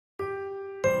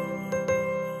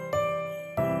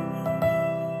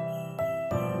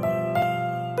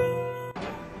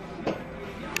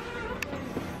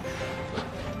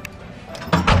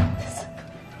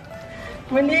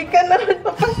Mali ka na.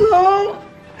 Papasok.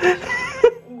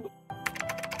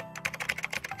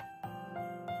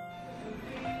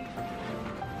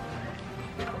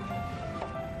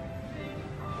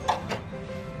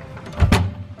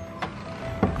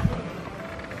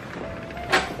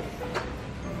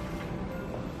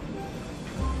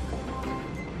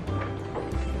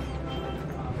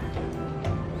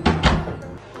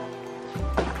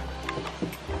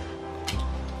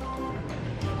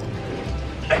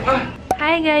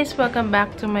 Hi guys! Welcome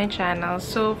back to my channel.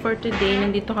 So for today,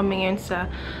 nandito kami ngayon sa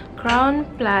Crown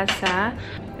Plaza.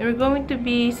 We're going to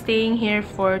be staying here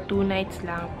for 2 nights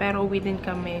lang. Pero uwi din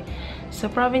kami sa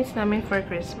province namin for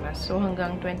Christmas. So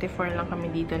hanggang 24 lang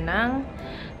kami dito ng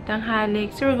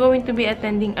tanghali. So we're going to be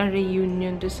attending a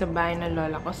reunion doon sa bahay ng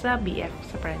lola ko sa BF,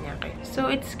 sa Paranaque. So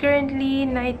it's currently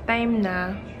nighttime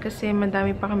na kasi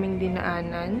madami pa kaming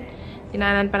dinaanan.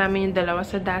 Dinaanan pa namin yung dalawa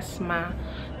sa Dasma.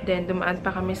 Then, dumaan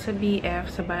pa kami sa BF,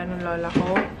 sa bahay ng lola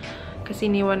ko. Kasi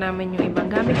iniwan namin yung ibang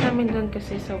gamit namin doon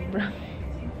kasi sobrang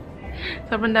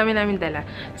dami namin dala.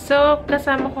 So,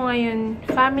 kasama ko ngayon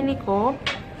family ko.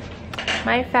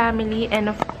 My family and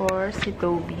of course, si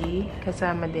Toby.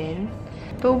 Kasama din.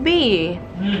 Toby!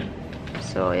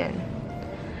 So, yan.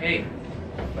 Hey!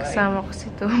 Kasama ko si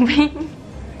Toby.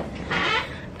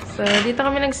 So, dito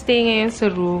kami nag-stay ngayon sa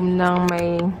room ng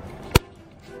may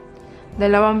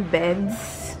 2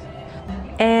 beds.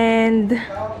 And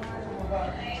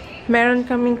meron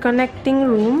kaming connecting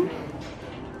room.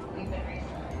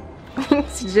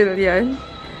 Si Jillian.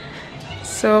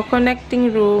 So,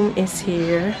 connecting room is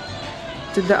here.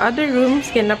 To the other rooms,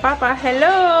 kina Papa.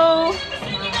 Hello!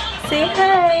 Say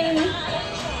hi!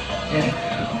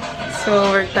 So,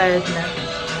 we're tired na.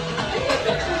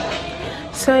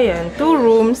 So, yan. 2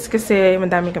 rooms kasi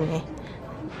madami kami.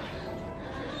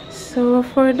 So,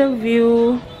 for the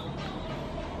view,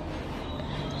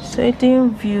 so, ito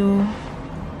yung view.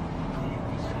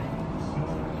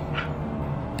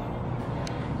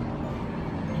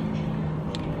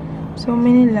 So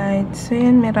many lights. So,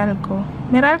 yan, Meralco.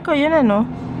 Meralco, yun ano?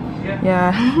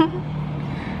 Yeah.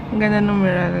 Ang ganda ng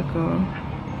Meralco.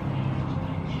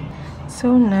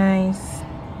 So nice.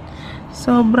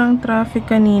 Sobrang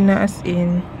traffic kanina, as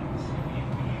in.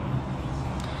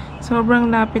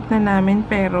 Sobrang lapit na namin,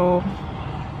 pero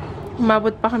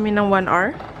umabot pa kami ng 1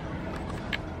 hour.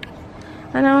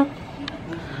 Ano?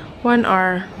 1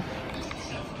 hour.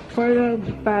 For the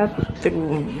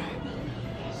bathroom.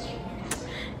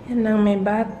 Yan lang, may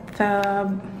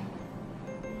bathtub.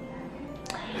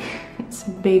 It's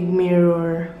a big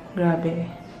mirror.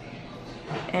 Grabe.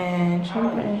 And,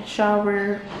 syempre,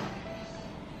 shower.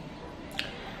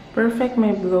 Perfect,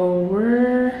 may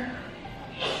blower.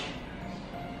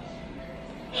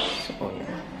 So,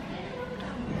 yan.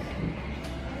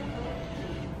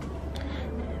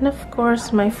 And of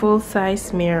course, my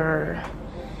full-size mirror.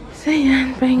 So,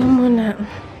 yan. Pahinga muna.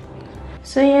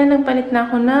 So, yan. Nagpalit na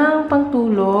ako ng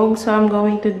pangtulog. So, I'm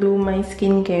going to do my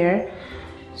skincare.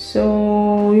 So,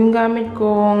 yung gamit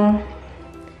kong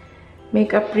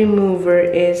makeup remover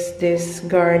is this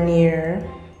Garnier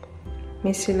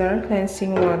Micellar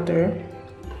Cleansing Water.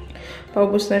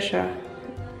 Paubos na siya.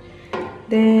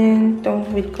 Then, itong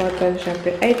with cotton,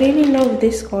 syempre. I really love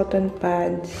this cotton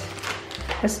pads.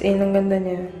 As in, ang ganda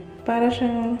niya. Para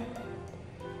siyang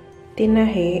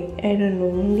tinahi. I don't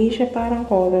know. Hindi siya parang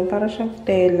cotton. Para siyang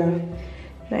tela.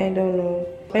 Na I don't know.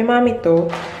 May mami to.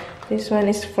 This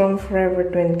one is from Forever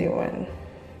 21.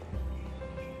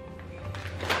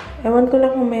 Ewan ko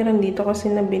lang kung meron dito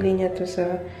kasi nabili niya to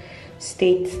sa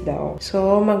States daw.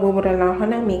 So, magbubura lang ako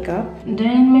ng makeup.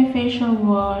 Then, my facial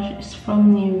wash is from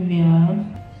Nivea.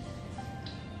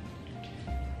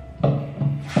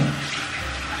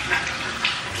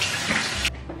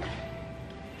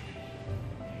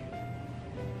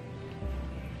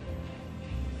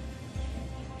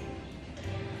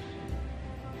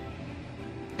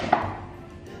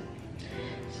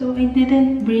 So, I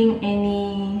didn't bring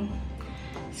any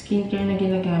skincare na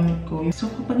ginagamit ko. So,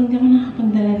 kapag hindi ako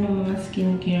nakapagdala ng mga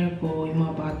skincare ko, yung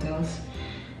mga bottles,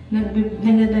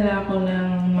 nagdadala ako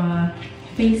ng mga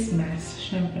face mask,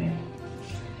 syempre.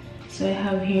 So, I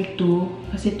have here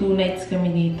 2. Kasi 2 nights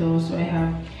kami dito. So, I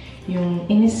have yung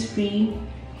Innisfree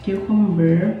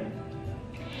Cucumber.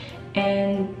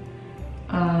 And,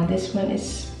 this one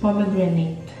is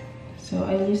pomegranate. So,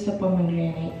 I'll use the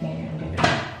pomegranate ngayong gabi.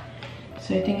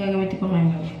 So, ito yung gagamitin ko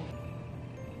ngayong gabi.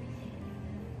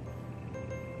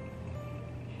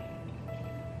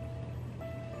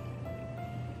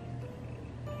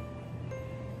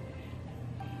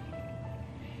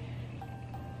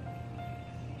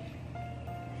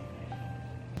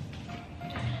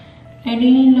 I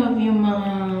really love yung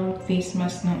mga face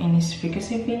mask ng Innisfree.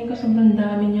 Kasi feeling ko sobrang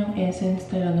dami niyang essence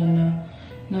talaga na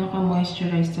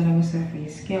nakaka-moisturize talaga sa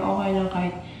face. Kaya okay lang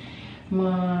kahit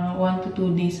mga 1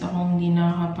 to 2 days akong hindi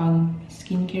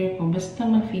nakakapag-skincare ko. Basta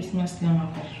mag-face mask lang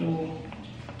ako. So,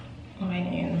 okay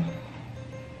na yun.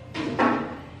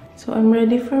 So, I'm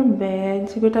ready for bed.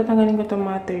 Siguro tatanggalin ko ito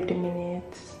mga 30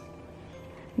 minutes.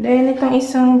 Dahil itong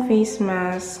isang face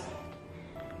mask,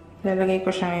 lalagay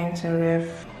ko siya ngayon sa ref.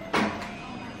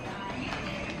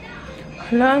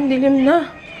 Hala, ang dilim na.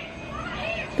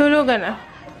 Tulugan na.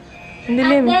 Ang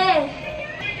dilim.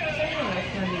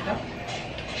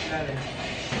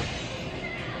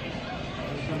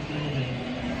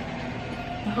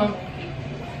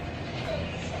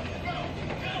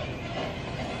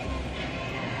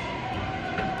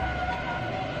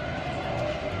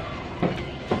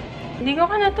 Ligo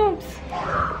ka na, Tubs.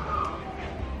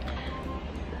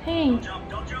 Hey.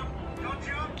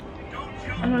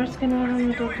 Ano oras ka na naman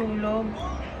matutulog?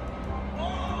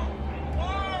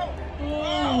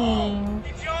 Hey.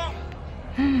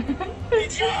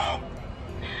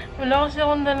 Wala kasi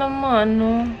akong dalang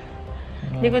ano.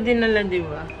 Hindi ko dinala, di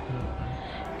ba?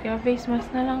 Kaya face mask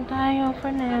na lang tayo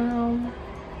for now.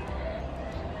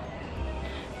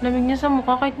 Lamig niya sa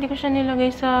mukha kahit hindi ko siya nilagay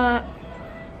sa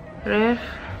ref.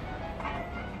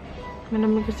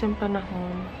 Malamig kasi yung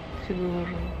panahon.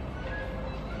 Siguro.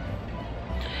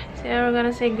 So, we're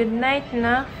gonna say good night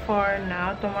na for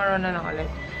now. Tomorrow na lang ulit.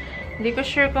 Hindi ko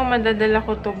sure kung madadala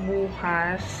ko to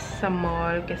bukas sa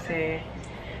mall kasi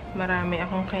marami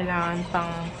akong kailangan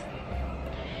pang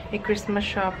i-Christmas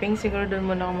shopping. Siguro doon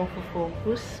muna ako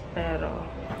mag-focus. Pero,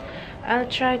 I'll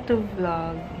try to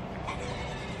vlog.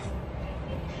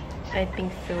 I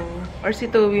think so. Or si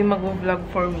Toby mag-vlog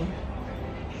for me.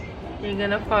 You're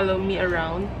gonna follow me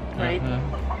around, right?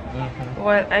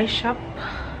 While I shop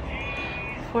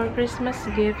for Christmas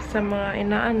gifts sa mga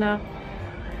inaanak.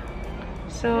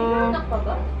 So,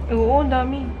 oo,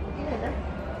 dami.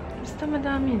 Basta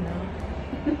madami na.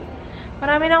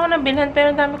 Marami na ako nabilhan,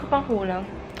 pero dami ko pang kulang.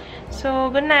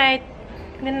 So, good night.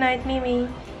 Good night, Mimi.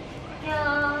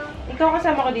 Yeah. Ikaw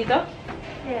kasama ko dito?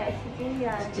 Yes,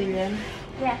 Jillian. Si Jillian?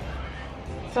 Yeah.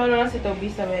 So, ano lang si Toby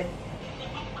sa bed?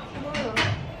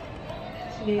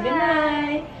 Good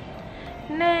night.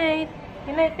 Good night.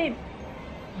 Good night, babe.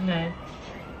 Good night.